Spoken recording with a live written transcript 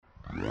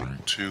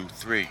2,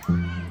 3.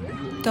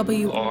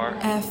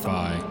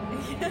 WRFI.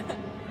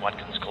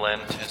 Watkins Glen.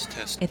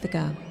 Test.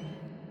 Ithaca.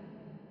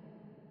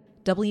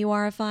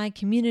 WRFI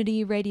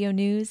Community Radio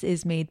News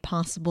is made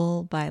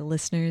possible by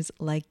listeners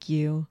like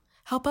you.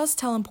 Help us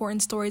tell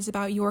important stories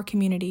about your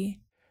community.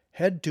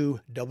 Head to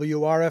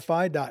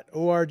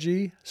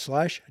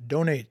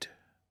wrfi.org/donate.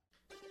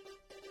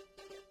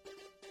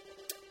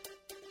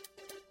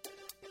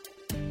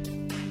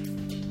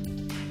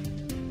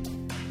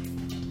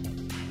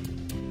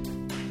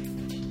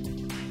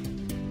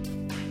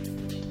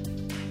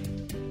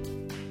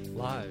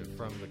 Live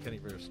from the Kenny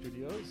River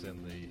Studios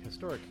in the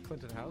historic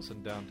Clinton House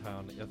in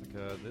downtown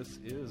Ithaca, this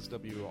is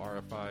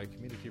WRFI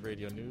Community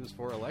Radio News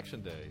for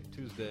Election Day,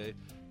 Tuesday,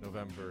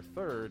 November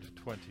 3rd,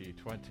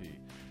 2020.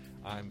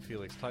 I'm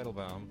Felix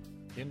Teitelbaum,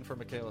 in for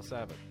Michaela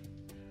Savitt.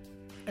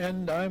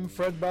 And I'm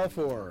Fred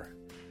Balfour.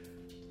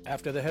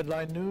 After the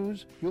headline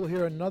news, you'll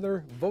hear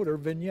another voter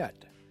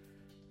vignette.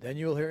 Then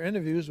you'll hear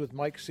interviews with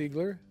Mike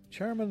Siegler,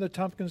 chairman of the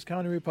Tompkins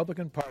County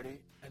Republican Party,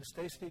 and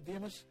Stacey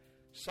Demas,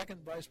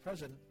 second vice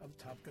president of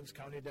the Tompkins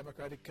County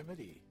Democratic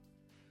Committee.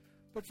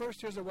 But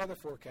first, here's a weather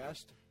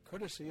forecast,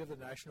 courtesy of the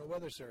National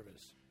Weather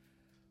Service.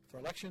 For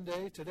Election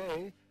Day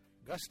today,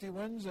 gusty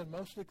winds and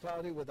mostly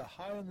cloudy with a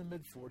high in the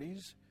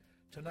mid-40s.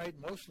 Tonight,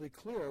 mostly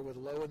clear with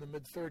low in the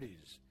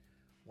mid-30s.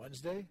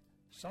 Wednesday,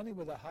 sunny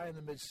with a high in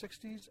the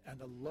mid-60s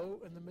and a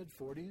low in the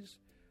mid-40s.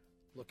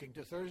 Looking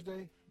to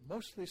Thursday,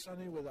 mostly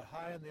sunny with a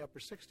high in the upper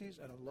 60s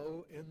and a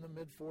low in the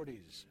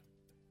mid-40s.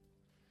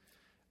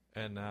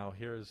 And now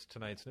here's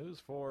tonight's news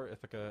for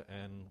Ithaca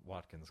and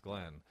Watkins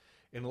Glen.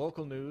 In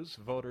local news,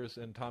 voters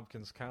in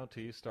Tompkins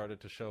County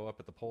started to show up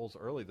at the polls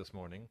early this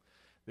morning.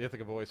 The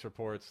Ithaca Voice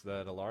reports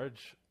that a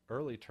large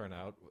early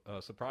turnout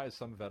surprised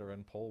some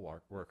veteran poll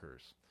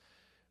workers.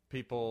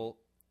 People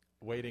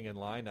waiting in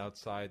line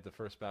outside the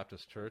First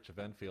Baptist Church of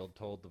Enfield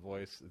told The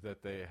Voice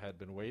that they had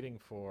been waiting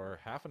for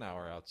half an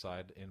hour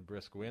outside in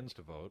brisk winds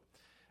to vote.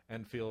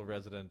 Enfield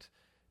resident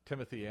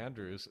Timothy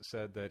Andrews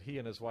said that he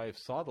and his wife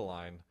saw the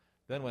line,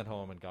 then went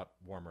home and got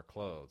warmer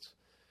clothes.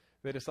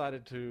 They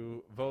decided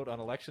to vote on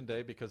Election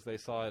Day because they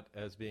saw it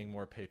as being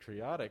more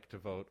patriotic to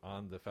vote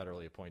on the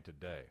federally appointed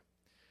day.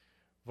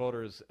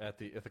 Voters at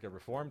the Ithaca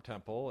Reform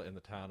Temple in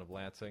the town of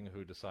Lansing,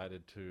 who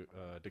decided to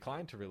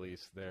decline to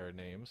release their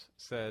names,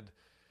 said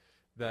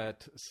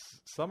that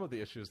some of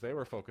the issues they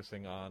were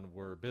focusing on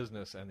were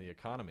business and the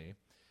economy.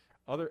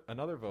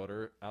 Another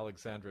voter,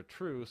 Alexandra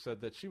True,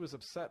 said that she was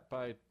upset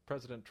by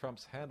President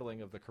Trump's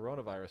handling of the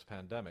coronavirus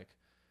pandemic.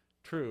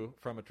 True,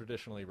 from a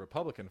traditionally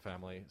Republican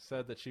family,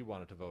 said that she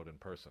wanted to vote in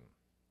person.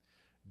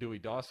 Dewey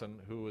Dawson,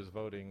 who was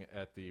voting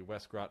at the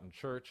West Groton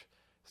Church,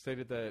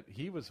 stated that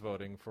he was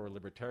voting for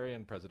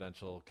Libertarian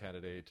presidential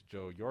candidate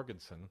Joe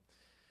Jorgensen.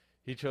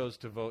 He chose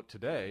to vote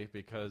today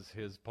because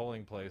his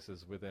polling place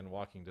is within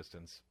walking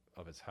distance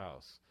of his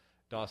house.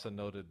 Dawson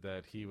noted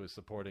that he was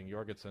supporting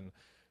Jorgensen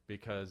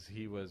because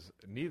he was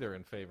neither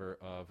in favor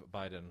of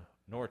Biden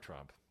nor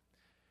Trump.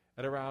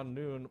 At around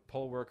noon,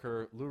 poll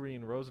worker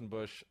Lureen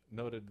Rosenbush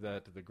noted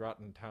that the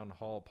Groton Town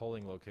Hall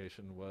polling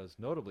location was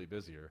notably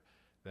busier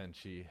than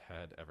she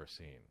had ever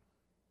seen.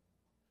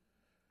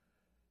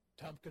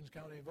 Tompkins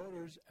County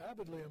voters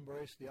avidly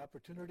embraced the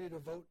opportunity to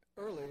vote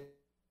early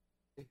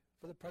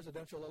for the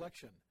presidential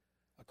election,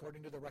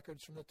 according to the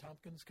records from the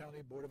Tompkins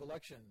County Board of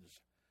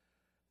Elections.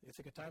 The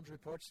Ithaca Times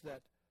reports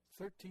that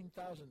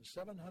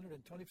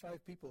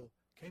 13,725 people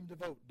came to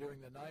vote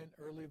during the 9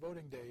 early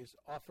voting days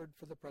offered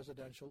for the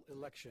presidential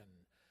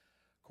election.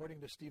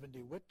 According to Stephen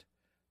DeWitt,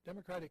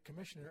 Democratic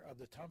Commissioner of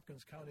the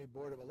Tompkins County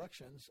Board of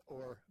Elections,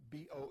 or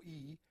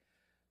BOE,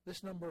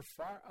 this number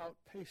far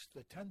outpaced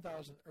the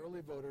 10,000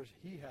 early voters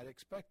he had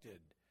expected.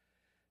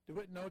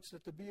 DeWitt notes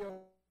that the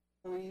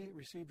BOE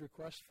received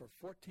requests for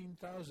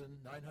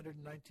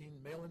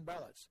 14,919 mail-in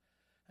ballots,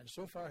 and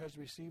so far has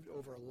received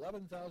over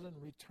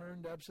 11,000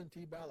 returned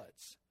absentee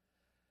ballots.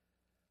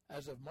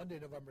 As of Monday,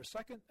 November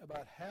 2nd,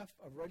 about half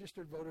of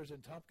registered voters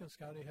in Tompkins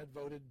County had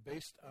voted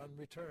based on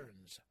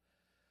returns.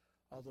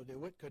 Although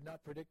DeWitt could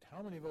not predict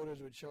how many voters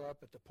would show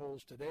up at the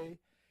polls today,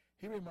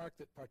 he remarked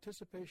that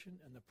participation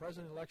in the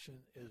president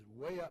election is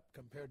way up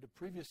compared to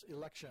previous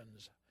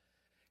elections.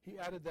 He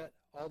added that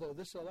although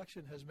this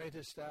election has made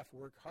his staff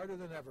work harder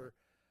than ever,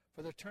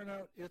 for the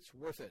turnout, it's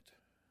worth it.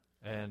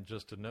 And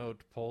just to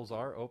note, polls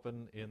are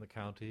open in the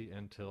county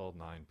until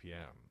 9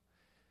 p.m.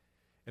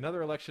 In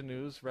other election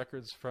news,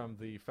 records from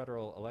the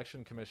Federal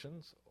Election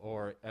Commissions,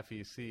 or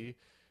FEC,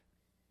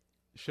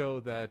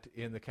 show that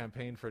in the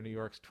campaign for New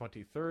York's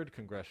 23rd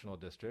congressional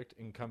district,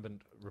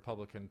 incumbent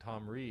Republican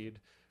Tom Reed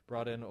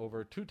brought in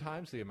over 2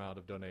 times the amount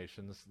of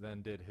donations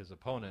than did his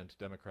opponent,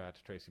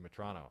 Democrat Tracy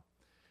Mitrano.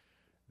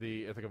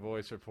 The Ithaca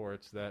Voice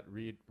reports that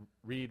Reed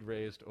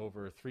raised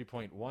over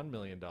 $3.1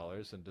 million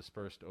and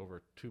dispersed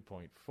over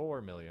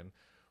 $2.4 million,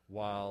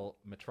 while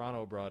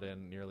Mitrano brought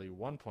in nearly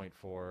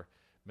 $1.4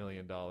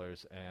 million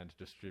and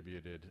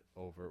distributed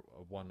over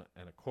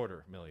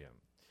 $1.25 million.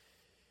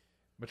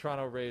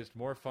 Matrano raised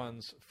more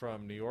funds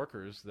from New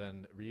Yorkers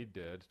than Reed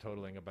did,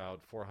 totaling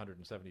about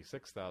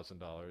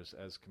 $476,000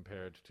 as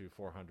compared to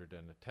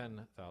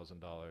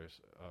 $410,000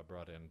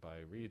 brought in by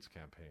Reed's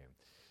campaign.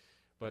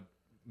 But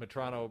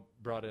Matrano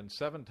brought in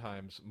 7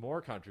 times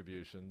more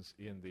contributions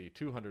in the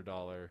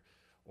 $200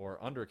 or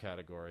under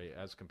category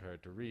as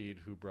compared to Reed,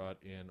 who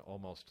brought in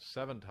almost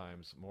 7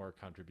 times more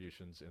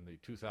contributions in the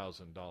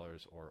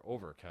 $2,000 or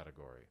over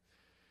category.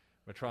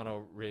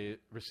 Matrano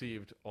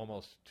received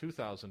almost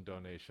 2,000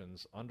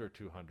 donations under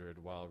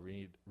 200, while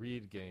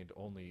Reed gained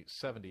only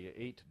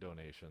 78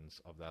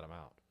 donations of that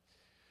amount.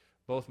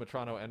 Both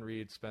Matrano and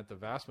Reed spent the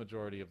vast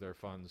majority of their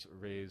funds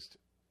raised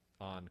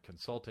on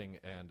consulting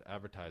and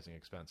advertising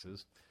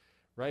expenses.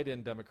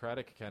 Write-in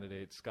Democratic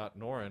candidate Scott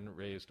Noren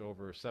raised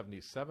over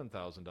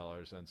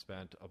 $77,000 and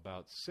spent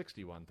about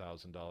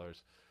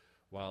 $61,000,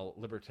 while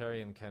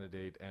Libertarian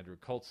candidate Andrew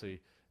Kultzy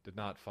did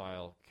not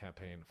file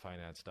campaign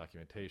finance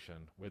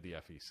documentation with the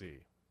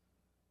FEC.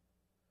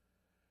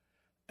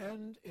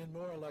 And in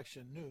more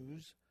election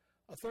news,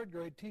 a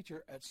third-grade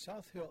teacher at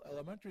South Hill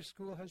Elementary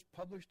School has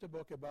published a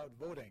book about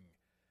voting,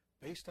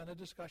 based on a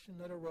discussion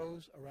that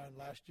arose around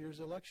last year's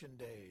election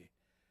day.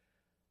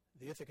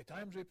 The Ithaca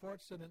Times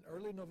reports that in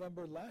early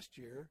November last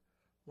year,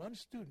 one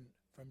student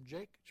from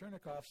Jake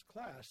Chernikoff's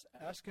class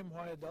asked him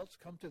why adults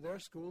come to their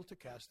school to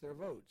cast their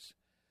votes.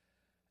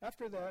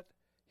 After that,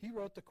 he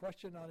wrote the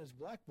question on his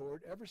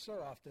blackboard ever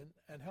so often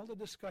and held a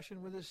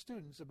discussion with his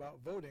students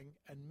about voting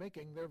and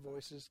making their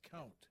voices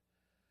count.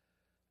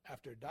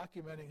 After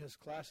documenting his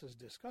class's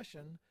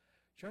discussion,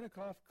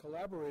 Chernikoff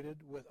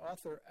collaborated with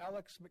author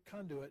Alex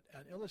McConduit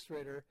and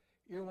illustrator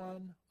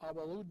Irwan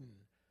Abaludin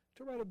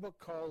to write a book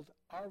called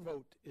Our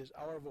Vote is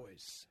Our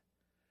Voice.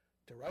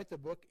 To write the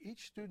book,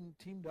 each student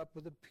teamed up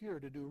with a peer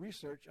to do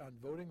research on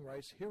voting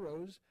rights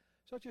heroes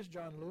such as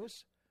John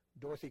Lewis,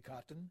 Dorothy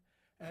Cotton,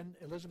 and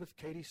Elizabeth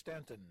Cady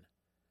Stanton.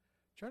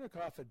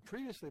 Chernikoff had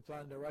previously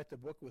planned to write the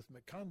book with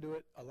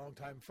McConduit, a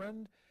longtime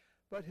friend,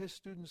 but his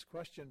students'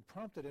 question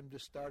prompted him to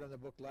start on the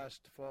book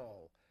last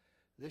fall.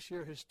 This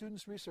year, his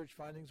students' research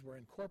findings were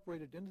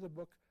incorporated into the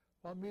book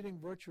while meeting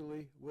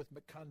virtually with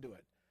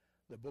McConduit.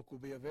 The book will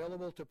be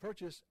available to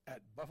purchase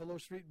at Buffalo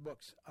Street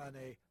Books on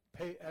a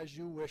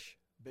pay-as-you-wish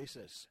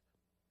basis.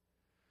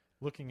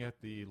 Looking at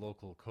the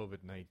local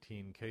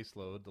COVID-19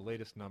 caseload, the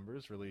latest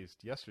numbers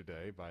released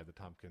yesterday by the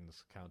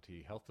Tompkins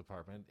County Health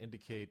Department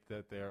indicate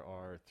that there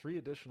are 3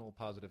 additional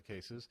positive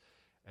cases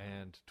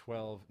and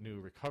 12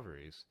 new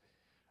recoveries.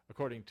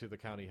 According to the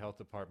County Health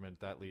Department,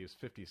 that leaves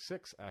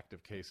 56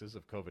 active cases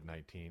of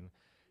COVID-19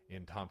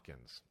 in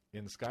Tompkins.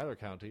 In Schuyler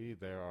County,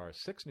 there are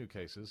 6 new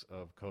cases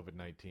of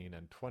COVID-19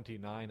 and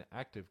 29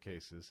 active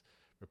cases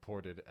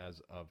reported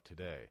as of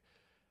today,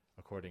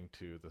 according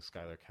to the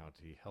Schuyler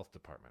County Health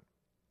Department.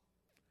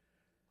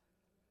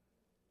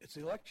 It's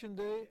Election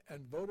Day,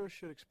 and voters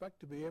should expect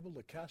to be able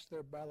to cast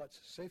their ballots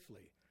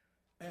safely.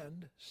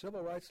 And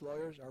civil rights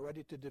lawyers are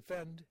ready to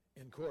defend,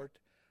 in court,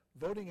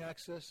 voting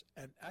access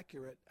and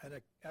accurate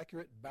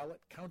ballot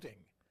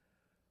counting.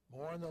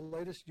 More on the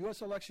latest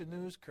U.S. election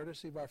news,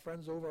 courtesy of our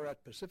friends over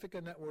at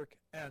Pacifica Network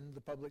and the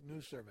Public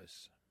News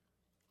Service.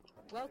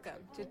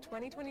 Welcome to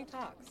 2020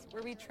 Talks,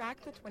 where we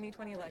track the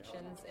 2020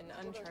 elections in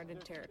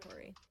uncharted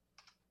territory.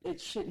 It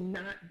should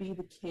not be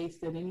the case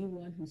that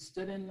anyone who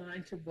stood in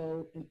line to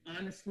vote and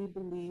honestly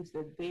believes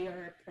that they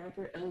are a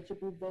proper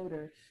eligible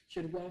voter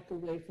should walk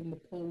away from the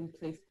polling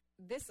place.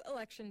 This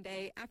election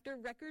day, after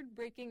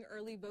record-breaking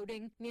early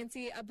voting,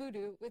 Nancy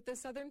Abudu with the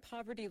Southern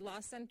Poverty Law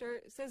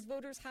Center says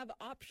voters have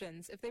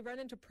options if they run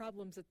into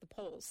problems at the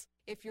polls.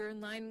 If you're in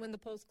line when the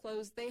polls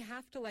close, they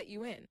have to let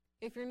you in.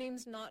 If your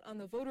name's not on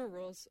the voter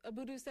rolls,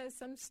 Abudu says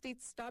some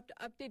states stopped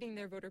updating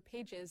their voter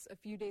pages a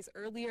few days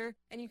earlier,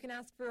 and you can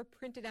ask for a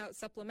printed out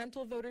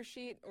supplemental voter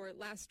sheet or,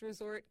 last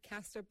resort,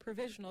 cast a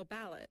provisional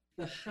ballot.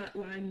 The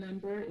hotline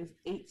number is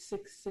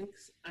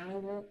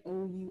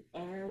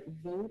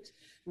 866-OUR-VOTE.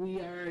 We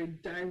are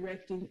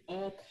directing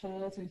all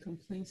calls and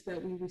complaints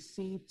that we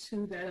receive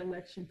to that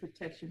election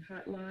protection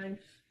hotline.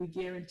 We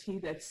guarantee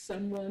that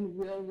someone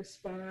will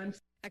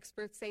respond.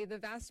 Experts say the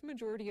vast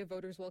majority of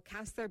voters will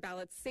cast their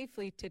ballots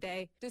safely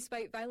today,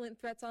 despite violent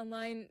threats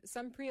online,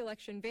 some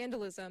pre-election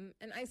vandalism,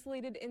 and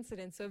isolated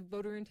incidents of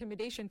voter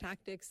intimidation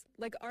tactics,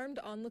 like armed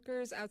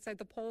onlookers outside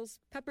the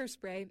polls, pepper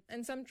spray,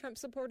 and some Trump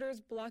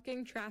supporters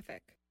blocking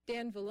traffic.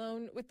 Dan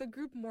Vallone, with the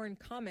group More in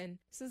Common,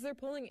 says their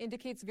polling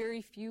indicates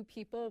very few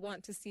people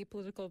want to see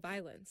political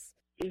violence.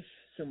 If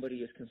somebody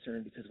is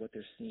concerned because of what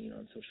they're seeing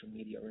on social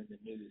media or in the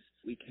news,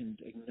 we can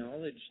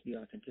acknowledge the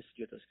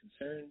authenticity of those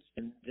concerns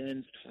and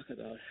then talk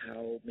about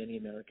how many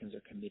Americans are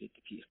committed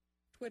to peace.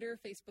 Twitter,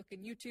 Facebook,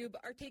 and YouTube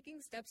are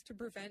taking steps to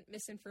prevent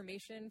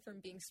misinformation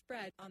from being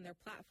spread on their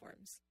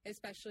platforms,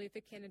 especially if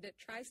a candidate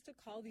tries to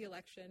call the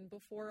election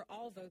before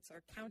all votes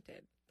are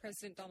counted.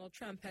 President Donald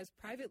Trump has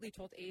privately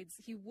told aides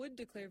he would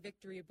declare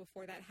victory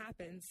before that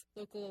happens.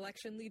 Local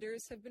election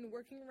leaders have been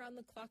working around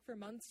the clock for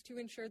months to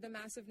ensure the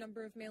massive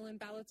number of mail-in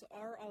ballots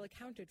are all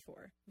accounted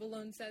for.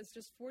 Vallone says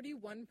just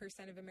 41%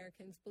 of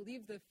Americans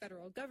believe the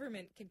federal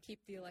government can keep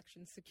the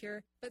election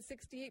secure, but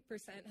 68%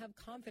 have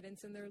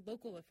confidence in their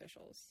local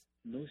officials.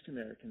 Most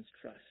Americans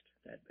trust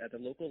that at the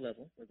local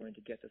level, we're going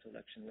to get this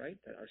election right,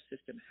 that our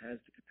system has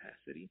the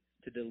capacity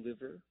to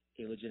deliver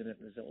a legitimate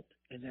result,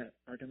 and that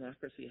our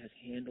democracy has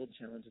handled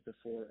challenges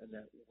before, and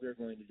that we're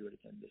going to do it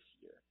again this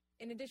year.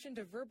 In addition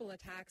to verbal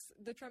attacks,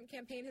 the Trump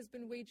campaign has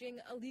been waging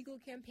a legal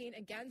campaign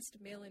against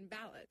mail-in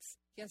ballots.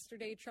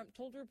 Yesterday, Trump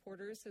told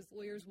reporters his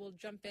lawyers will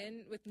jump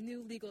in with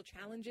new legal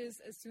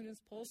challenges as soon as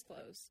polls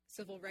close.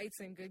 Civil rights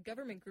and good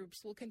government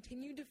groups will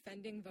continue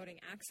defending voting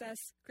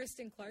access.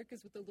 Kristen Clark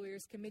is with the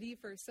Lawyers Committee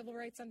for Civil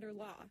Rights Under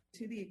Law.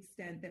 To the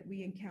extent that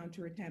we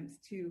encounter attempts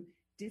to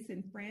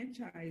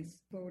disenfranchise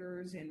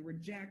voters and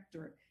reject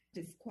or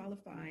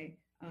disqualify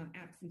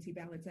absentee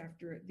ballots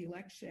after the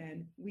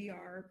election, we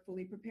are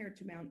fully prepared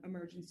to mount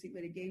emergency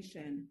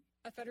litigation.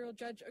 A federal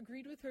judge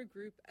agreed with her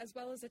group, as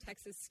well as a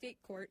Texas state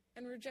court,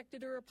 and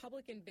rejected a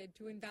Republican bid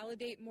to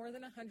invalidate more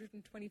than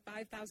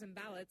 125,000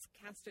 ballots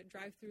cast at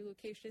drive-through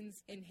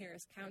locations in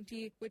Harris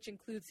County, which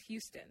includes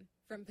Houston.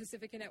 From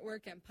Pacifica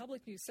Network and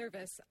Public News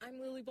Service, I'm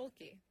Lily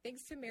Bolke.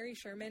 Thanks to Mary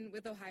Sherman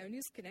with Ohio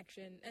News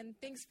Connection, and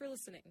thanks for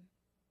listening.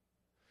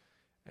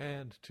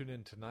 And tune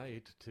in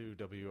tonight to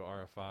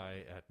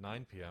WRFI at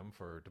 9 p.m.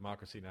 for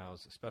Democracy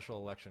Now!'s special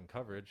election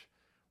coverage.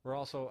 We're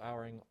also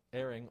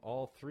airing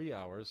all 3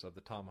 hours of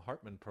the Thom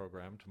Hartmann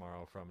program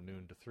tomorrow from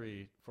noon to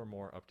 3 for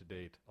more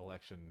up-to-date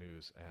election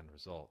news and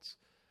results.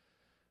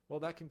 Well,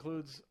 that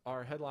concludes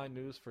our headline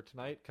news for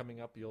tonight.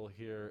 Coming up, you'll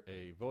hear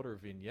a voter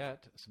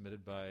vignette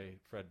submitted by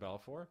Fred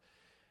Balfour.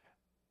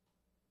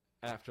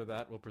 After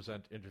that, we'll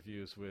present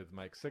interviews with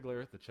Mike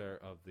Sigler, the chair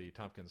of the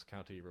Tompkins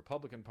County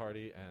Republican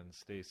Party, and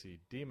Stacy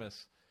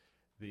Demas,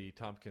 the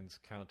Tompkins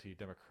County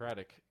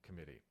Democratic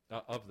Committee,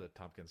 of the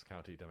Tompkins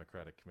County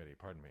Democratic Committee,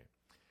 pardon me.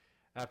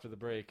 After the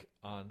break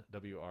on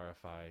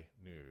WRFI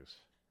News.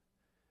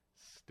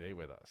 Stay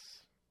with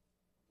us.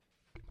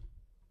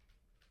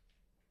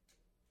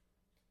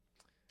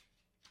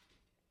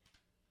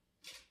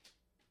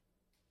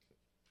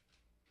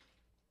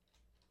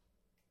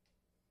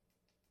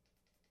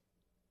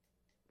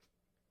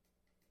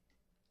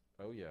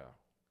 Oh yeah,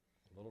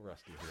 a little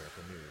rusty here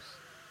at the news.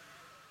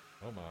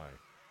 Oh my.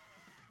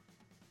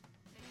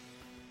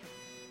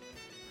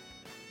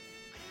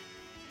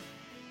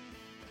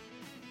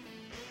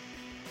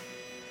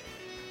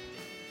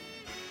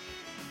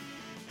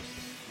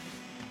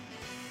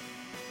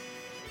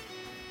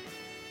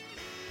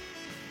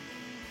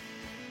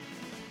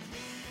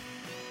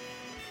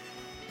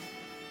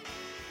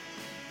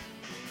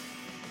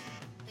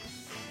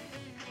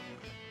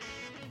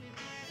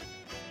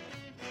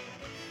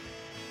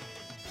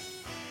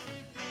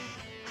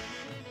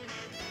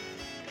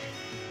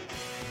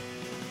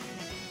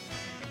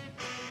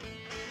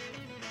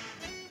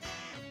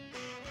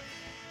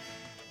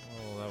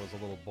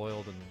 A little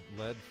boiled and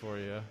led for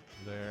you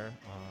there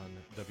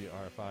on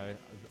WRFI.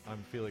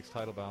 I'm Felix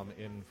Teitelbaum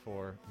in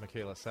for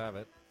Michaela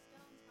Savitt.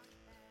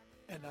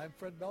 And I'm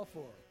Fred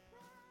Balfour.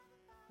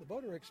 The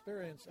voter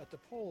experience at the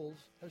polls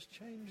has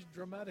changed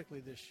dramatically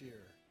this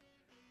year.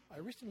 I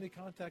recently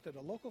contacted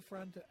a local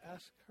friend to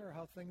ask her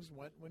how things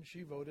went when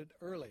she voted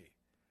early.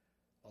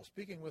 While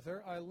speaking with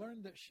her, I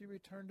learned that she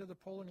returned to the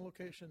polling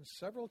location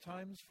several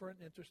times for an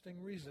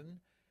interesting reason.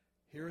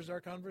 Here's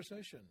our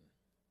conversation.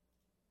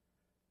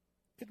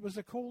 It was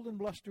a cold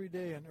and blustery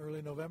day in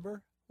early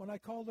November when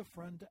I called a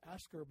friend to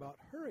ask her about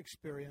her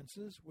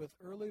experiences with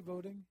early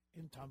voting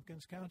in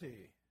Tompkins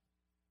County.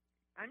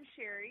 I'm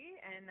Sherry,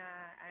 and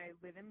I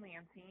live in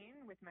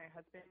Lansing with my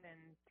husband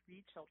and 3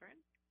 children.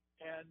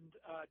 And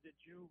did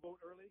you vote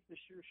early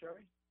this year,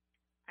 Sherry?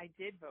 I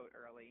did vote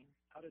early.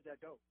 How did that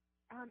go?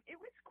 It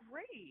was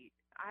great.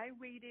 I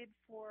waited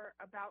for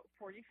about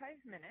 45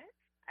 minutes.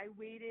 I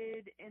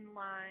waited in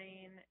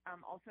line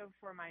also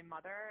for my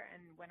mother,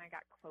 and when I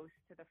got close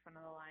to the front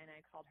of the line,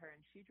 I called her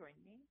and she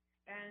joined me,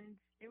 and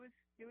it was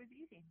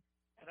easy.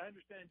 And I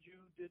understand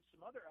you did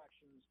some other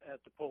actions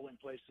at the polling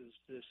places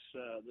this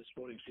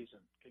voting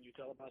season. Can you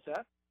tell about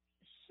that?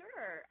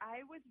 Sure.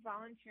 I was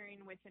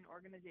volunteering with an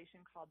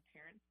organization called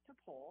Parents to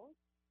Poll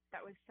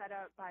that was set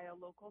up by a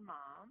local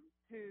mom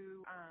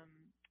who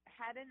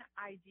had an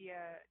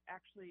idea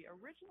actually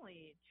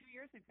originally 2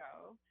 years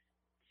ago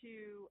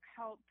to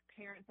help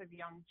parents of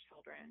young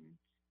children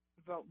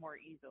vote more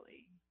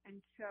easily.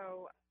 And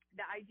so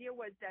the idea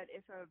was that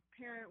if a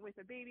parent with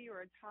a baby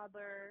or a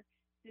toddler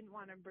didn't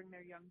want to bring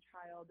their young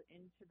child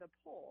into the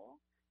poll,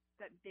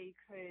 that they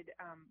could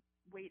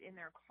wait in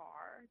their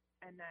car,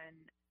 and then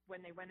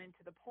when they went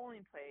into the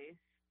polling place,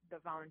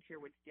 the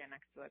volunteer would stand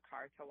next to the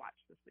car to watch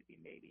the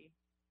sleeping baby.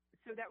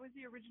 So that was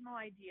the original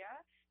idea.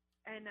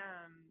 And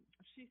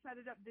she set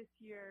it up this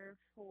year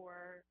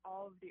for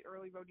all of the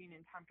early voting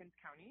in Tompkins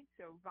County.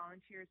 So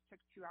volunteers took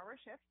 2-hour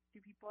shifts,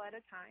 2 people at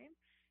a time,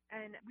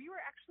 And we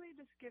were actually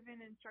just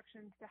given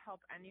instructions to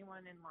help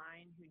anyone in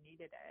line who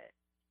needed it.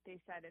 They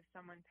said if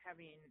someone's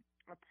having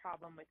a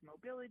problem with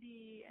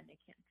mobility and they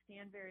can't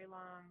stand very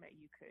long, that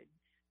you could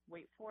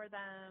wait for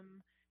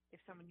them. If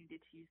someone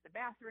needed to use the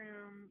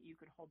bathroom, you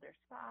could hold their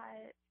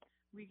spot.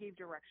 We gave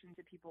directions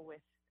to people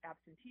with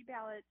absentee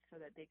ballots so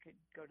that they could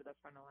go to the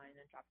front of the line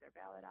and drop their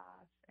ballot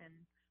off. And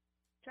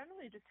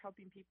generally just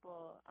helping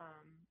people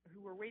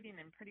who were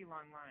waiting in pretty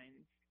long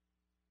lines.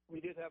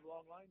 We did have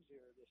long lines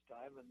here this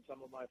time, and some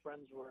of my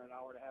friends were an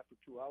hour and a half or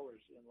 2 hours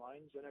in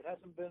lines, and it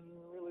hasn't been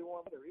really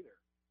warm weather either.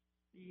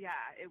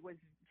 Yeah, it was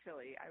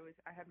chilly.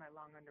 I had my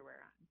long underwear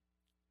on.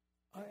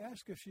 I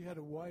asked if she had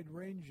a wide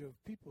range of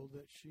people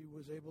that she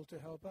was able to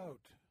help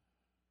out.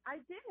 I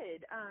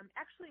did.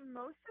 Actually,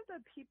 most of the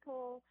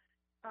people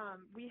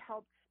we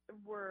helped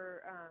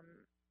were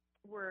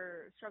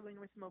struggling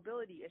with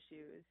mobility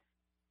issues.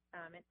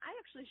 And I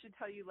actually should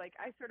tell you, like,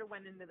 I sort of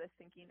went into this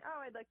thinking,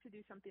 oh, I'd like to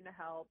do something to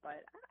help,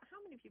 but how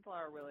many people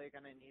are really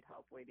going to need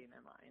help waiting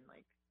in line?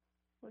 Like,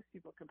 most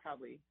people could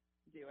probably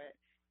do it.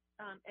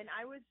 And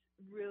I was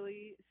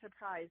really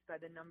surprised by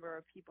the number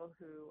of people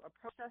who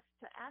approached us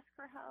to ask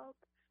for help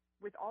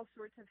with all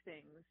sorts of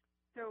things.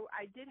 So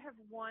I did have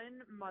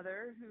one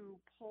mother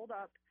who pulled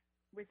up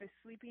with a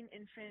sleeping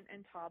infant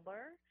and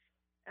toddler,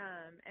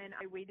 and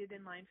I waited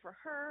in line for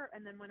her,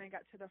 and then when I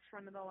got to the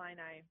front of the line,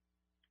 I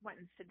went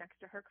and stood next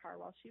to her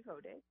car while she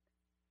voted.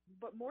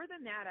 But more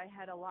than that, I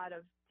had a lot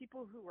of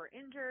people who were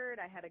injured.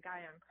 I had a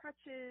guy on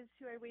crutches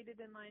who I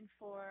waited in line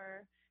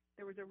for.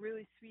 There was a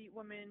really sweet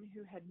woman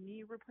who had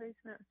knee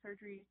replacement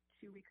surgery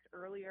 2 weeks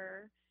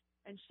earlier,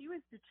 and she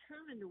was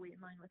determined to wait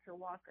in line with her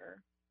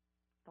walker.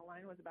 The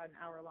line was about an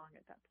hour long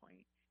at that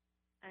point.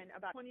 And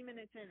about 20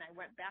 minutes in, I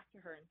went back to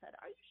her and said,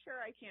 "Are you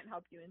sure I can't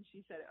help you?" And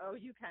she said, "Oh,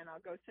 you can.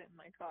 I'll go sit in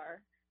my car."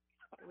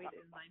 I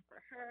waited in line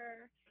for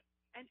her.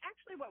 And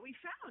actually what we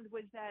found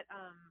was that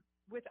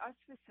with us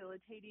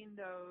facilitating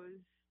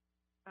those,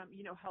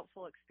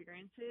 helpful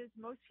experiences,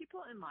 most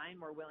people in line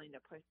were willing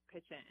to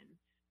pitch in.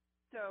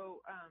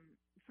 So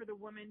for the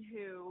woman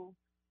who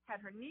had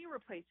her knee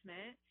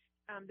replacement,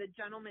 the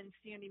gentleman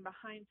standing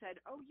behind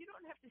said, "Oh, you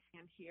don't have to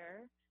stand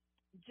here.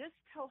 Just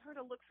tell her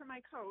to look for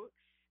my coat.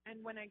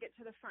 And when I get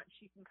to the front,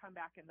 she can come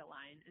back in the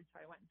line." And so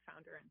I went and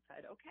found her and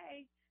said,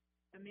 "Okay,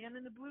 the man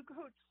in the blue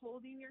coat's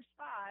holding your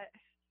spot.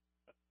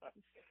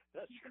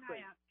 That's Keep an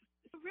great. eye out."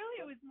 So really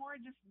it was more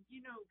just,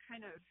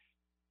 kind of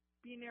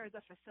being there as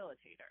a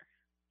facilitator.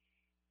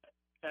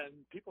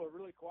 And people are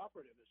really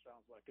cooperative, it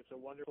sounds like. It's a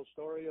wonderful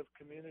story of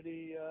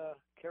community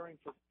caring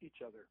for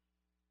each other.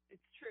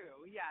 It's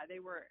true. Yeah, they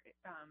were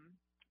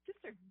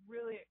just a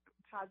really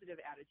positive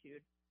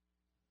attitude.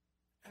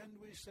 And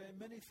we say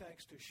many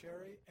thanks to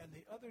Sherry and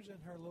the others in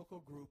her local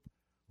group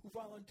who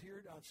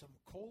volunteered on some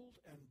cold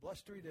and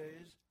blustery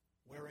days,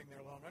 wearing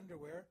their long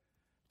underwear,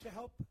 to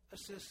help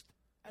assist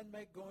and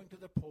make going to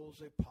the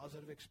polls a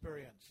positive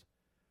experience.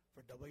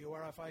 For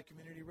WRFI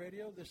Community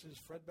Radio, this is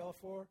Fred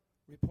Balfour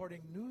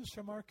reporting news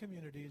from our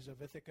communities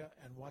of Ithaca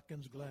and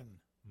Watkins Glen.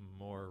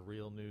 More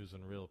real news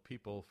and real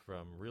people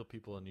from real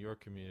people in your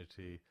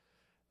community.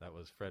 That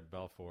was Fred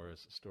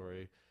Balfour's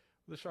story,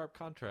 with a sharp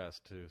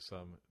contrast to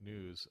some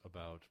news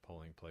about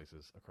polling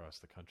places across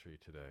the country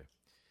today.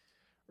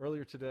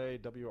 Earlier today,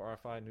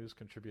 WRFI news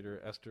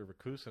contributor Esther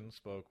Rakusin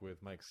spoke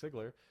with Mike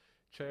Sigler,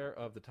 chair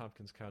of the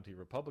Tompkins County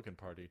Republican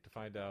Party, to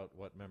find out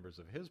what members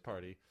of his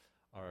party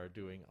are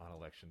doing on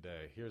Election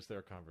Day. Here's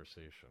their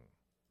conversation.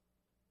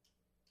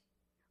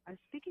 I'm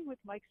speaking with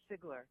Mike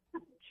Sigler,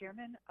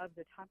 chairman of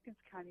the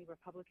Tompkins County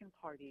Republican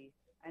Party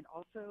and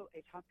also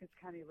a Tompkins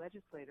County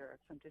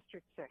legislator from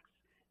District 6,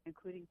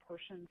 including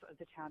portions of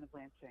the town of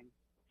Lansing.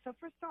 So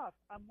first off,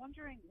 I'm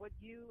wondering what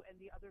you and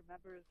the other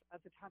members of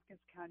the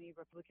Tompkins County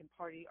Republican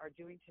Party are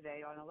doing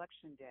today on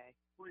Election Day.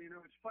 Well,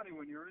 it's funny,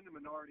 when you're in the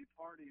minority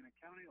party in a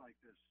county like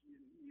this,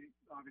 you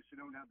obviously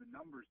don't have the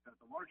numbers that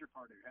the larger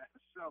party has.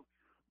 So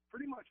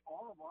pretty much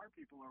all of our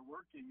people are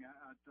working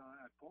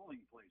at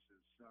polling places.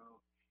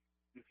 So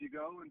if you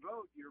go and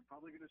vote, you're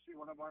probably going to see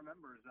one of our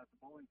members at the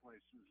polling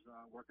places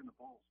working the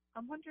polls.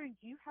 I'm wondering,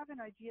 do you have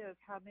an idea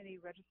of how many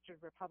registered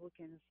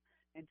Republicans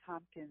in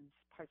Tompkins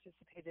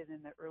participated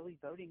in the early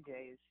voting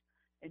days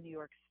in New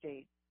York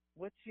State?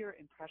 What's your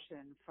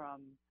impression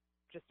from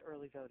just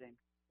early voting?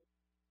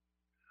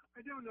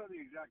 I don't know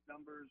the exact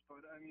numbers,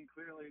 but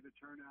clearly the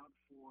turnout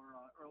for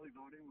early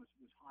voting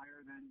was higher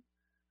than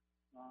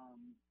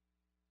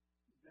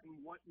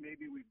what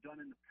maybe we've done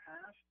in the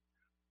past.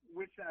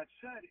 With that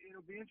said,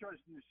 it'll be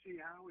interesting to see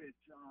how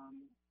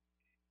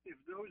if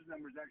those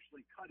numbers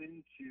actually cut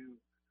into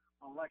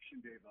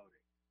Election Day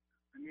voting.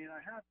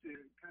 I have to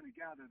kind of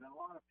gather that a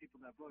lot of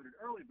people that voted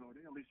early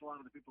voting, at least a lot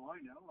of the people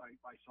I know,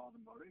 I saw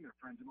them voting, they're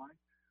friends of mine.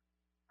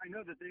 I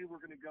know that they were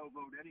going to go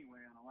vote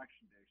anyway on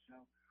Election Day. So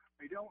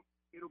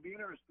it'll be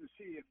interesting to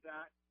see if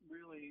that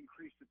really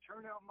increased the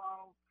turnout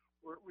model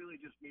or it really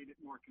just made it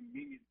more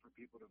convenient for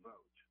people to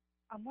vote.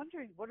 I'm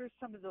wondering, what are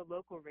some of the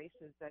local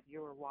races that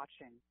you're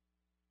watching?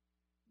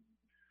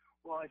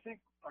 Well, I think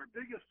our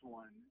biggest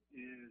one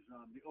is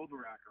the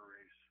Oberacker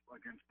race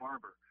against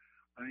Barber.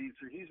 I mean,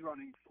 so he's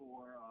running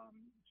for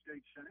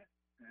state senate,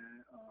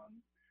 and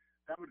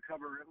that would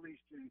cover, at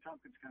least in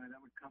Tompkins County,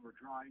 that would cover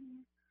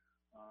Dryden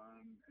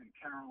and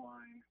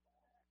Caroline.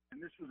 And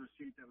this was a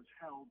seat that was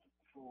held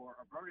for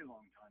a very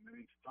long time. I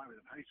mean, since I was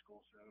in high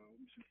school, so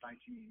since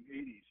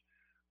 1980s,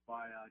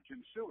 by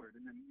Jim Seward.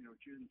 And then,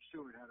 Jim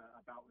Seward had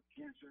a bout with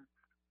cancer.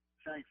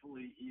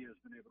 Thankfully, he has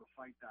been able to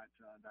fight that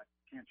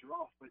cancer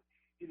off. But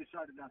he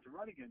decided not to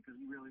run again because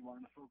he really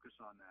wanted to focus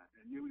on that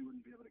and knew he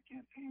wouldn't be able to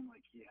campaign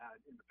like he had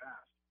in the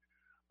past.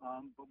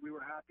 But we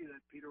were happy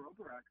that Peter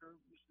Oberacker,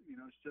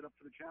 stood up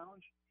for the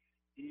challenge.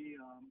 He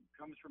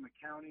comes from a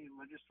county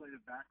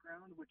legislative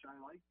background, which I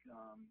like.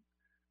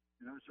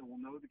 So we'll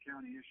know the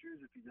county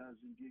issues if he does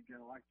indeed get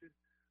elected.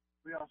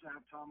 We also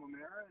have Tom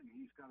O'Mara, and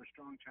he's got a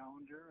strong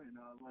challenger in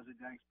Leslie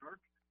Danks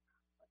Burke.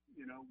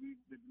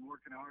 We've been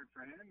working hard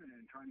for him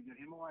and trying to get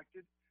him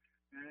elected.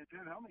 And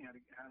Tim Helmy had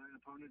an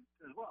opponent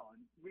as well.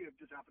 And we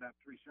just happen to have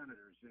 3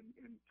 senators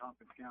in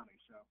Tompkins County.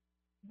 So,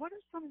 what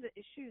are some of the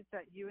issues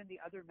that you and the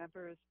other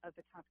members of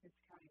the Tompkins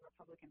County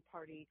Republican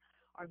Party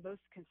are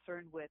most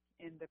concerned with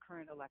in the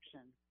current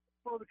election?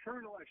 Well, the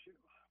current election,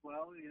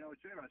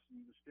 it's interesting,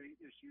 the state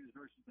issues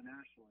versus the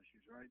national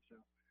issues, right? So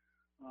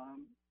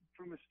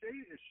from a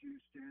state issue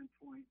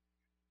standpoint,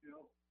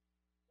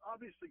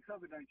 obviously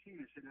COVID-19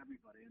 has hit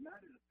everybody, and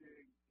that is a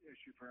big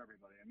issue for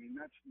everybody. I mean,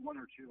 that's one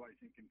or two, I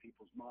think, in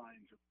people's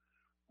minds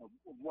of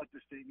what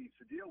the state needs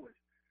to deal with.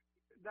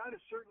 That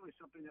is certainly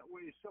something that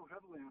weighs so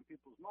heavily on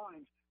people's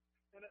minds,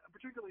 and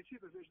particularly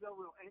too because there's no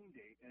real end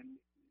date, and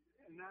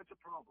that's a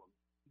problem.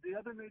 The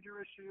other major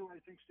issue,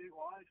 I think,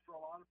 statewide for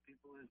a lot of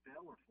people is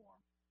bail reform.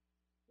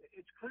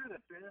 It's clear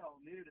that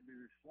bail needed to be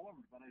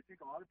reformed, but I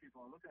think a lot of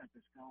people are looking at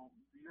this going,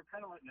 you're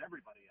kind of letting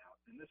everybody out,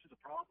 and this is a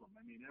problem.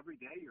 I mean,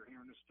 every day you're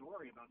hearing a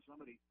story about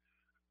somebody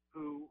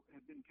who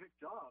had been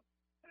picked up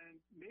and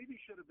maybe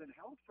should have been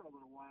held for a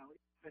little while.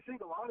 I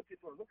think a lot of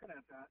people are looking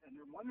at that, and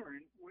they're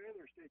wondering where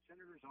their state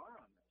senators are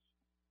on this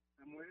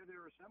and where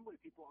their assembly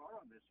people are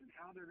on this and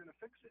how they're going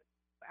to fix it.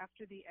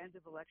 After the end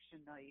of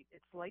election night,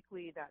 it's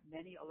likely that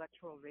many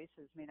electoral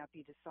races may not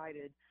be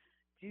decided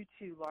due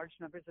to large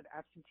numbers of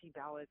absentee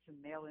ballots and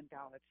mail-in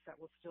ballots that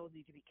will still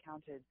need to be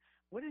counted.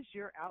 What is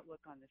your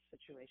outlook on this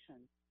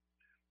situation?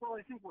 Well,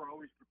 I think we're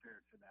always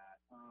prepared for that.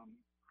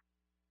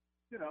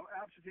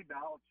 Absentee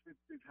ballots,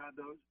 we've had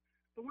those.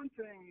 The one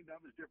thing that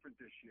was different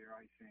this year,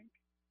 I think,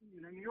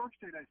 New York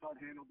State, I thought,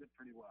 handled it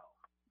pretty well.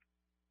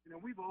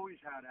 We've always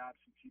had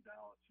absentee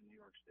ballots in New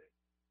York State.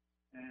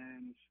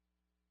 And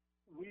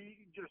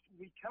we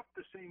kept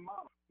the same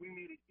model. We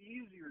made it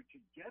easier to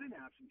get an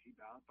absentee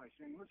ballot by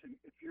saying, listen,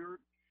 if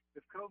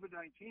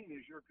COVID-19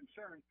 is your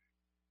concern,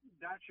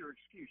 that's your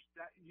excuse.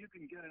 That you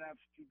can get an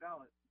absentee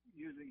ballot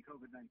using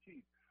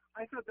COVID-19.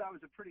 I thought that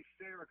was a pretty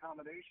fair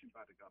accommodation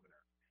by the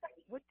governor.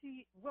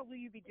 What will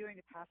you be doing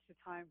to pass the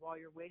time while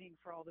you're waiting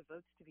for all the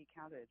votes to be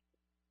counted?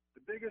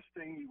 The biggest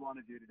thing you want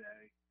to do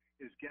today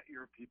is get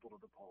your people to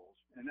the polls.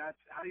 And that's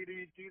how you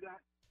do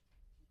that.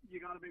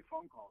 You got to make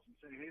phone calls and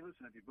say, hey,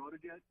 listen, have you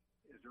voted yet?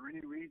 Is there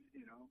any reason,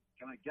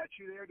 can I get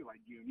you there? Do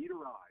you need a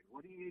ride?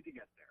 What do you need to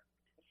get there?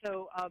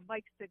 So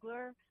Mike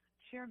Sigler,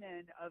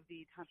 chairman of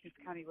the Tompkins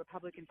County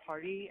Republican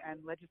Party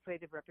and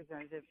legislative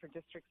representative for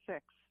District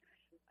 6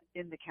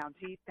 in the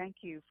county,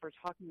 thank you for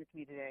talking with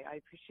me today. I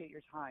appreciate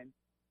your time.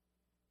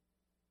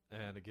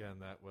 And again,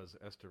 that was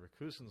Esther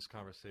Rakusin's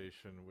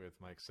conversation with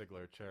Mike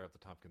Sigler, chair of the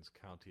Tompkins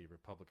County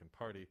Republican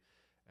Party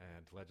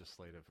and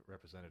legislative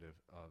representative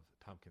of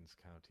Tompkins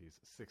County's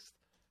 6th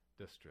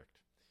District.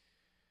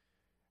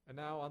 And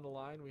now on the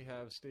line we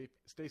have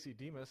Stacy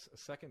Demas,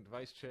 second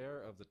vice chair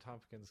of the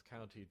Tompkins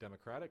County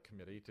Democratic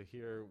Committee, to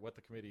hear what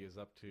the committee is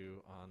up to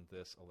on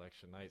this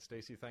election night.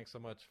 Stacy, thanks so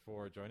much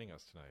for joining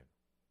us tonight.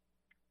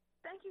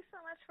 Thank you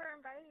so much for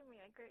inviting me.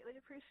 I greatly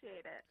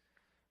appreciate it.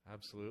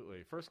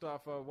 Absolutely. First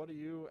off, what are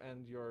you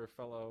and your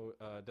fellow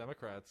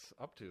Democrats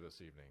up to this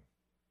evening?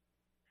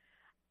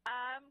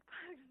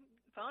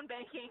 Phone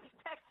banking,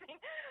 texting.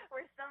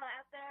 We're still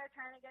out there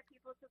trying to get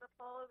people to the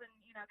polls and,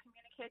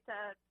 communicate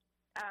to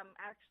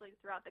actually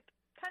throughout the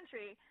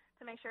country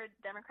to make sure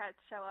Democrats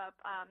show up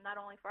not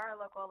only for our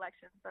local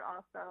elections, but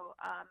also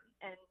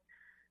in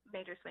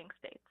major swing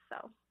states.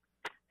 So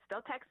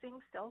still texting,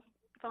 still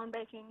phone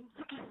banking.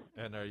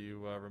 And are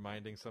you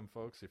reminding some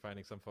folks, you're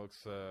finding some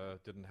folks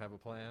didn't have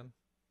a plan?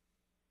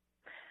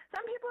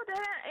 Some people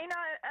didn't.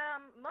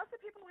 Most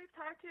of the people we've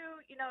talked to,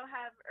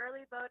 have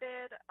early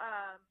voted,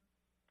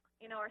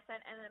 or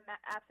sent in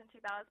absentee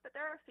ballots, but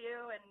there are a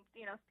few, and,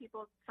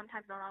 people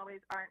sometimes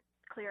aren't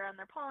clear on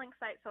their polling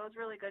site, so it's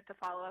really good to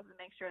follow up and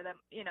make sure that,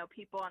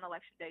 people on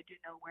election day do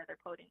know where their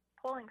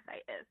polling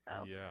site is.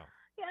 So yeah.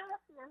 Yeah.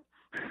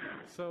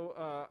 So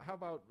how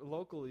about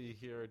locally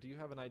here? Do you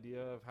have an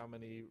idea of how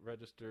many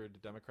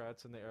registered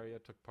Democrats in the area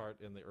took part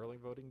in the early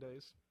voting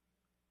days?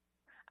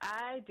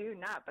 I do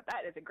not, but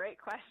that is a great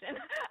question.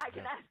 I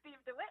can ask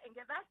Steve DeWitt and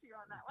get back to you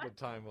on that one. The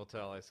time will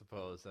tell, I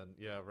suppose. And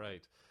yeah,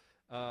 right.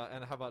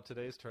 And how about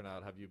today's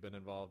turnout? Have you been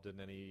involved in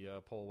any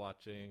poll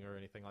watching or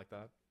anything like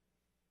that?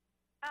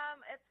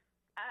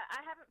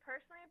 I haven't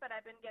personally, but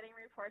I've been getting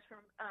reports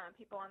from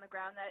people on the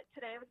ground that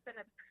today has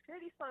been a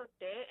pretty slow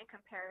day in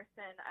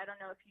comparison. I don't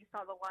know if you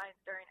saw the lines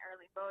during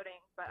early voting,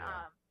 but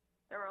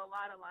there were a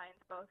lot of lines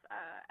both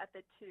at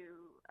the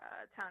two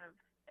town of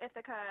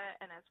Ithaca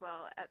and as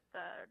well at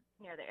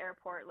near the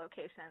airport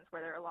locations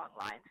where there are long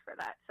lines for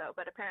that. So,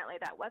 but apparently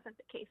that wasn't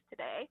the case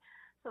today.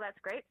 So that's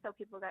great. So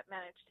people got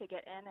managed to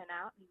get in and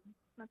out, and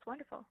that's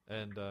wonderful.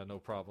 And no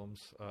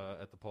problems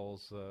at the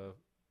polls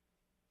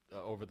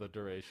over the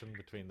duration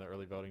between the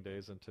early voting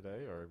days and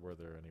today, or were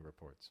there any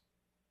reports?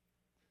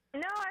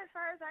 No, as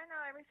far as I know,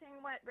 everything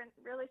went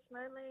really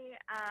smoothly.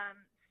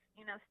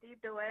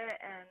 Steve DeWitt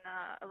and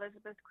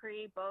Elizabeth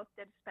Cree both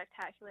did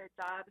spectacular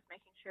jobs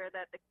making sure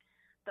that the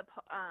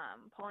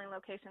polling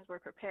locations were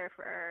prepared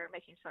for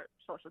making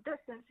social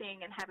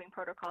distancing and having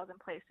protocols in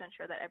place to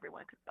ensure that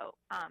everyone could vote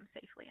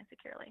safely and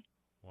securely.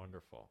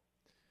 Wonderful.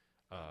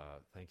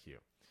 Thank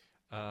you.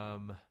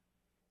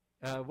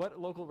 What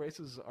local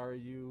races are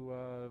you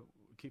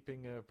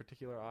keeping a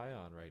particular eye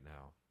on right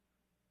now?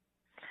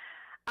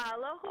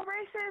 Local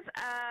races,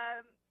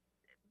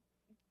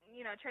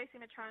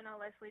 Tracy Matrono,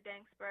 Leslie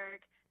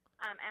Danksburg,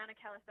 Anna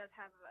Kellis does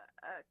have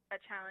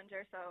a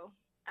challenger, so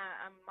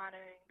I'm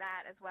monitoring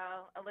that as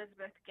well.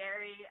 Elizabeth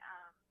Gary,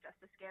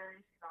 Justice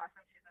Gary, she's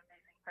awesome. She's an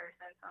amazing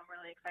person, so I'm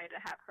really excited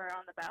to have her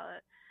on the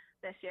ballot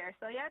this year.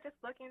 So yeah, just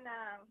looking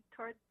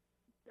towards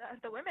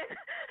the women.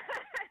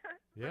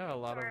 Yeah, a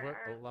lot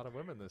of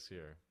women this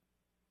year.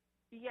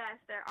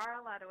 Yes, there are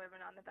a lot of women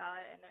on the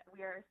ballot, and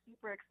we are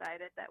super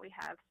excited that we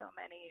have so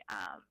many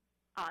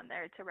on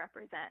there to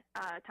represent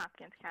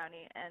Tompkins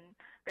County and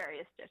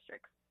various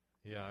districts.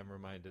 Yeah, I'm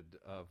reminded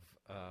of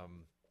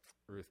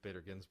Ruth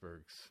Bader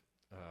Ginsburg's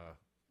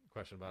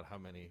question about how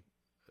many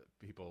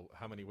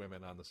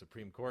women on the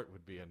Supreme Court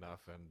would be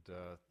enough, and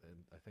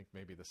I think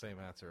maybe the same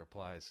answer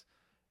applies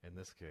in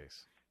this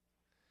case.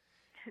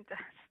 It does.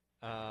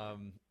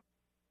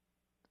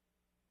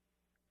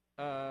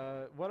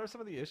 What are some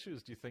of the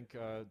issues do you think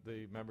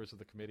the members of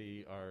the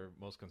committee are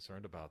most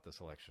concerned about this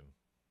election?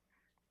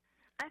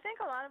 I think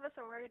a lot of us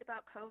are worried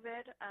about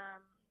COVID.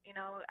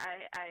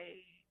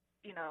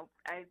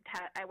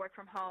 I work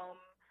from home,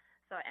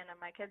 and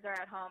my kids are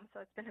at home, so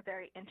it's been a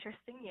very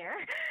interesting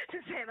year,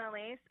 to say the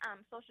least.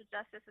 Social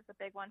justice is a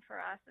big one for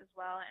us as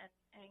well, and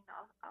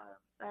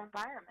the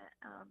environment.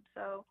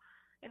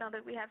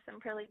 That we have some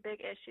really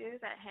big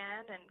issues at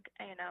hand, and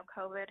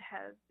COVID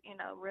has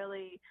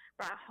really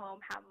brought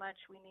home how much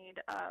we need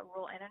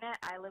rural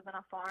internet. I live on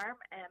a farm,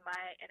 and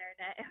my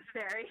internet is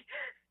very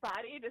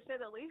spotty, to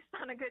say the least,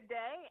 on a good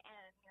day,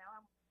 and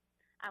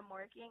I'm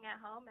working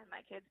at home, and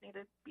my kids need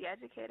to be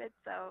educated.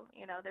 So,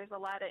 there's a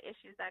lot of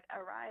issues that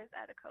arise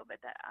out of COVID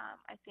that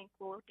I think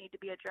will need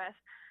to be addressed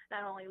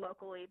not only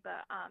locally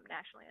but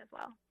nationally as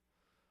well.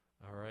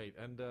 All right.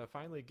 And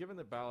finally, given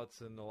that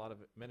ballots in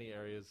many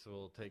areas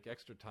will take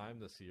extra time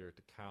this year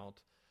to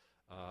count,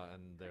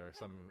 and there are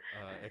some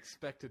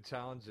expected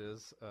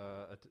challenges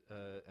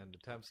and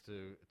attempts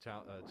to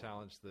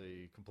challenge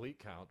the complete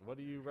count, what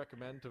do you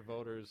recommend to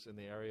voters in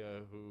the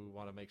area who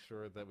want to make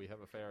sure that we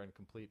have a fair and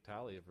complete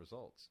tally of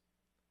results?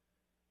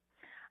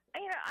 I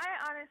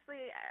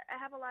honestly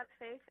have a lot of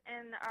faith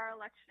in our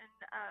election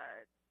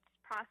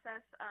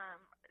process.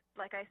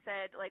 Like I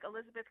said, like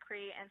Elizabeth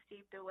Cree and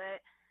Steve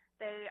DeWitt,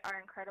 they are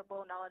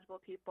incredible,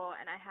 knowledgeable people,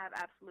 and I have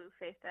absolute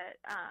faith that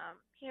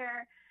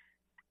here,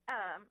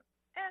 and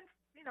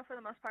for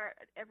the most part,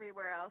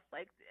 everywhere else,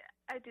 I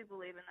do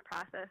believe in the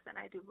process, and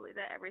I do believe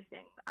that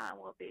everything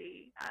will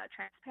be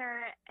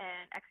transparent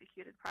and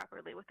executed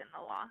properly within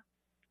the law.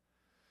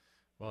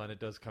 Well, and it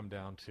does come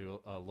down to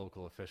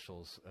local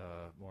officials,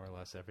 more or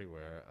less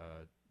everywhere,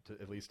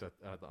 at least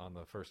on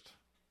the first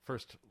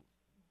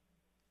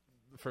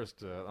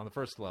on the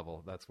first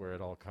level. That's where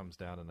it all comes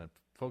down, and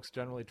folks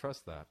generally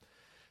trust that.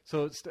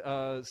 So,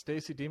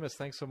 Stacey Demas,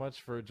 thanks so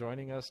much for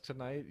joining us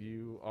tonight.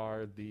 You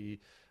are the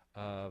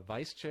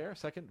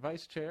second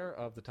vice chair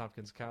of the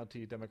Tompkins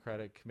County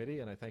Democratic Committee,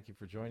 and I thank you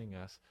for joining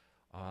us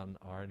on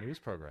our news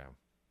program.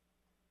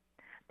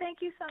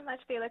 Thank you so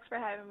much, Felix, for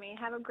having me.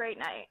 Have a great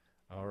night.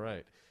 All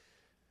right.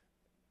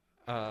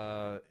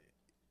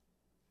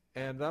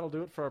 And that'll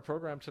do it for our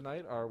program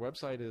tonight. Our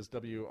website is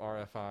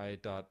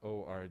wrfi.org,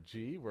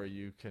 where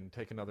you can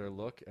take another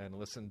look and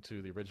listen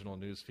to the original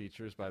news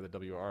features by the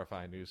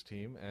WRFI news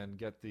team and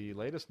get the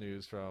latest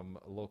news from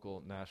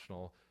local,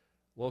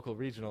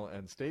 regional,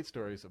 and state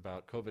stories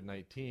about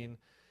COVID-19.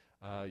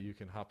 You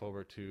can hop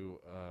over to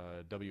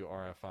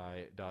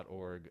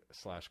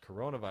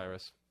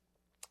wrfi.org/coronavirus.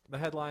 The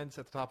headlines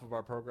at the top of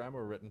our program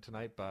were written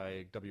tonight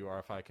by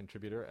WRFI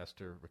contributor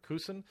Esther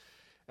Rakusin.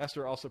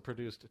 Esther also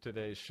produced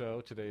today's show.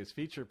 Today's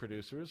feature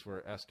producers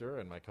were Esther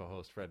and my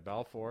co-host Fred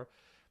Balfour.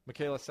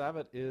 Michaela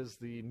Savitt is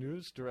the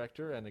news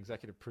director and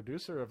executive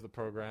producer of the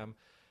program.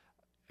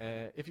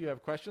 If you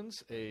have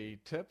questions, a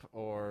tip,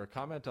 or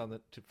comment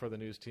for the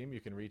news team,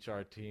 you can reach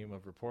our team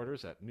of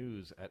reporters at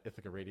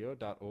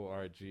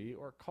news@ithacaradio.org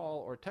or call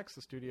or text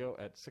the studio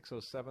at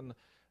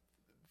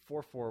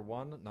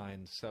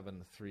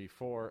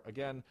 441-9734.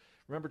 Again,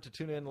 remember to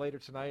tune in later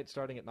tonight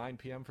starting at 9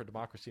 p.m. for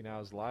Democracy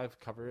Now!'s live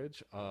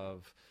coverage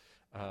of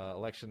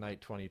Election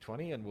Night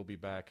 2020, and we'll be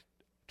back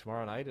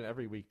tomorrow night and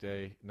every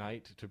weekday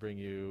night to bring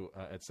you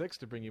at 6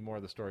 to bring you more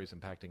of the stories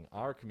impacting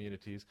our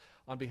communities.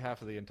 On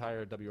behalf of the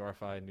entire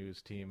WRFI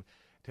News team,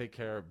 take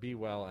care, be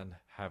well, and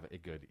have a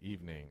good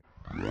evening.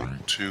 1,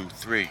 2,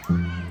 3.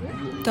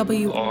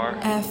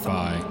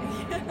 WRFI.